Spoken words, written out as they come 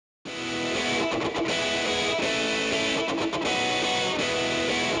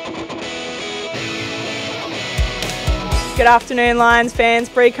Good afternoon, Lions fans.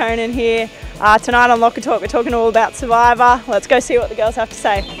 Bre Koenen here. Tonight on Locker Talk, we're talking all about Survivor. Let's go see what the girls have to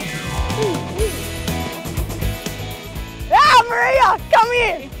say. Maria, come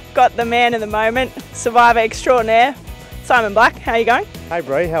here. Got the man of the moment, Survivor extraordinaire, Simon Black. How are you going? Hey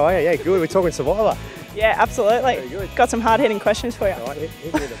Bre, how are you? Yeah, good. We're talking Survivor. Yeah, absolutely. Very good. Got some hard-hitting questions for you. All right,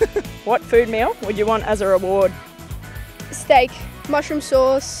 hit me with it. What food meal would you want as a reward? Steak, mushroom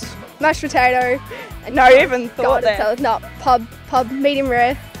sauce, mashed potato. No, even thought there. Salad. No, pub, medium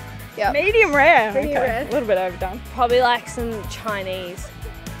rare. Yeah. Medium rare. Medium Okay. rare. A little bit overdone. Probably like some Chinese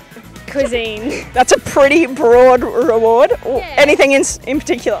cuisine. That's a pretty broad reward. Yeah. Anything in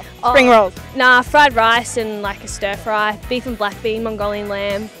particular? Spring rolls. Nah, fried rice and like a stir fry, beef and black bean, Mongolian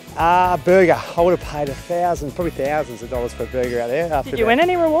lamb. Burger. I would have paid probably thousands of dollars for a burger out there. After Did you win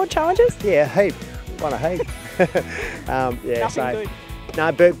any reward challenges? Yeah, a heap. Won a heap. Yeah, Nothing good. No,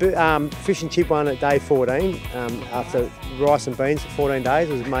 fish and chip one at day 14. After rice and beans for 14 days,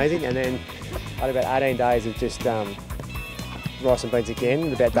 it was amazing. And then I had about 18 days of just rice and beans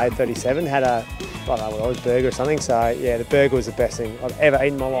again. About day 37, had a, I don't know what it was, burger or something. So yeah, the burger was the best thing I've ever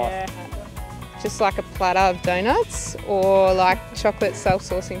eaten in my life. Yeah. Just like a platter of donuts or like chocolate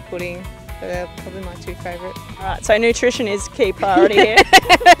self-saucing pudding. They're probably my two favourite. All right, so nutrition is key priority here.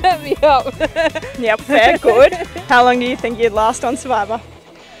 Yup. Yep, fair, good. How long do you think you'd last on Survivor?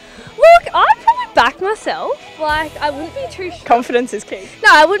 Look, I'd probably back myself. Like, I wouldn't be too strong. Confidence is key. No,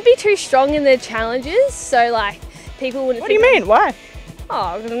 I wouldn't be too strong in the challenges. So like, people wouldn't. What do you mean? Why?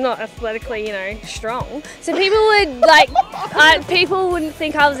 Oh, because I'm not athletically, strong. So people would like, people wouldn't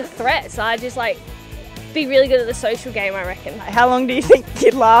think I was a threat. So I'd just like be really good at the social game, I reckon. How long do you think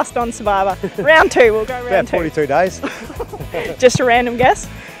you'd last on Survivor? Round two, we'll go round About two. 42 days. Just a random guess?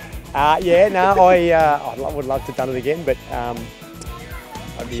 Yeah, no, I would love to have done it again, but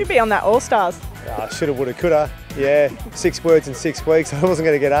Should be on that All Stars. I shoulda, woulda, coulda. Yeah, 6 words in 6 weeks. I wasn't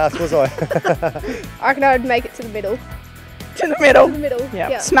going to get asked, was I? I reckon I would make it to the middle. To the middle. To the middle. Yeah.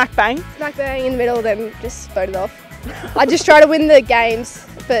 Yeah. Smack bang. Smack bang in the middle, then just voted off. I just try to win the games,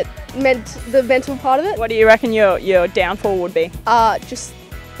 but the mental part of it, What do you reckon your downfall would be? just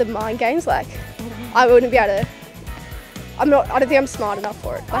the mind games. Like, I wouldn't be able to. I don't think I'm smart enough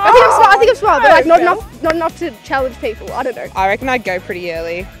for it. Like, I think I'm smart, but like not enough to challenge people. I don't know. I reckon I'd go pretty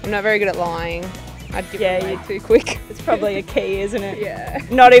early. I'm not very good at lying. I'd give it away too quick. It's probably a key, isn't it? Yeah.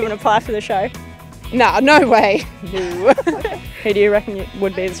 Not even apply for the show. No, no way. No. Who do you reckon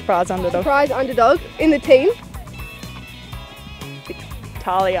would be the surprise underdog? Surprise underdog in the team.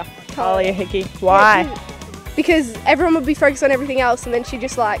 Talia Hickey. Why? Because everyone would be focused on everything else, and then she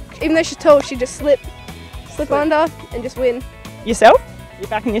just like, even though she's tall, she'd just slip under and just win. Yourself? You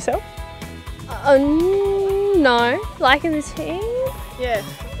backing yourself? No, like in the team. Yeah.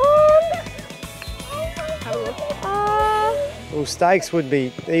 Well, Stakes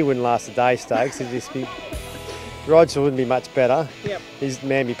he wouldn't last a day, Stakes. He'd just be, Roger wouldn't be much better. Yep. He's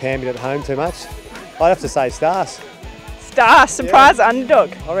mamby-pambied at home too much. I'd have to say Stars. Star, surprise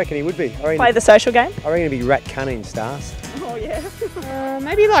underdog. I reckon he would be. Play the social game? I reckon he'd be Rat Cunning Stars. Oh yeah.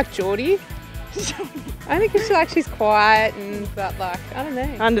 Maybe like Geordie. I think she's quiet but like, I don't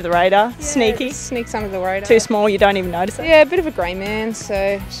know. Under the radar, Yeah, sneaky. just sneaks under the radar. Too small, you don't even notice it. Yeah, a bit of a grey man,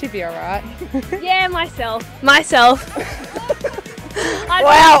 so she'd be alright. Yeah, myself. Wow,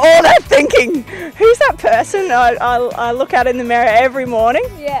 all that thinking. Who's that person I look at in the mirror every morning?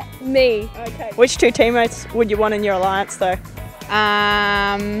 Yeah, me. Okay. Which two teammates would you want in your alliance though?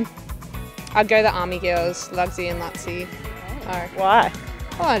 I'd go the Army girls, Lugsy and Lutsy. Why?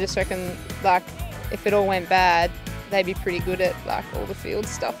 Well, I just reckon, like, if it all went bad, they'd be pretty good at, like, all the field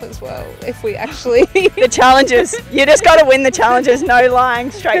stuff as well, if we actually... The challenges. You just got to win the challenges, no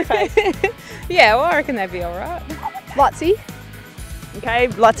lying, straight face. Yeah, well, I reckon they'd be alright. Lutsy. Okay,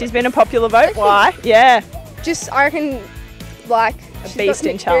 Lutzy's been a popular vote. Why? Yeah. Just, I reckon, like... A beast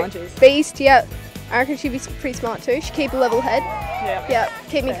in challenges. Beast, yeah. I reckon she'd be pretty smart too. She'd keep a level head. Yeah. Yeah,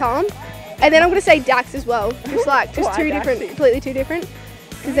 keep me calm. And then I'm going to say Dax as well. Just Why two Dax? different, completely two different.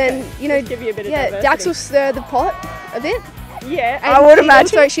 Because then, Just give you a bit of diversity. Dax will stir the pot a bit. Yeah, And I would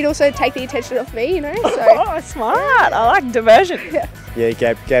imagine. She'd also take the attention off me, So. Oh, smart. I like diversion. Yeah,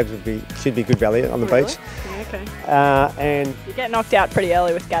 Gabs should be good value on the beach. Yeah, okay. And You get knocked out pretty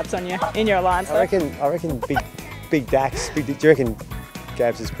early with Gabs on you in your alliance though. I reckon big Dax. Do you reckon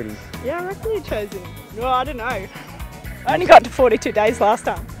Gabs is pretty? Yeah, I reckon you chose him. Well, I don't know. I only got to 42 days last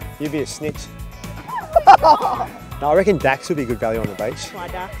time. You'd be a snitch. No, I reckon Dax would be good value on the beach. Why,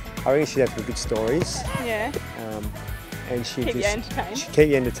 Dax? I reckon she'd have some good stories. Yeah. And she'd Keep you just entertained. she'd keep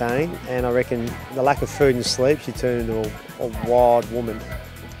you entertained. And I reckon the lack of food and sleep, she'd turn into a wild woman.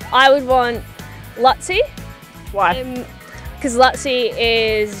 I would want Lutsy. Why? because Lutzi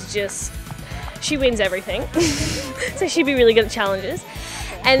is just, she wins everything. So she'd be really good at challenges.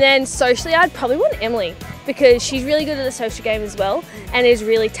 And then socially, I'd probably want Emily because she's really good at the social game as well and is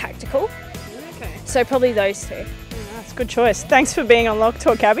really tactical. Okay. So probably those two. That's a good choice. Thanks for being on Lock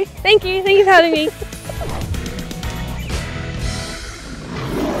Talk, Abby. Thank you for having me.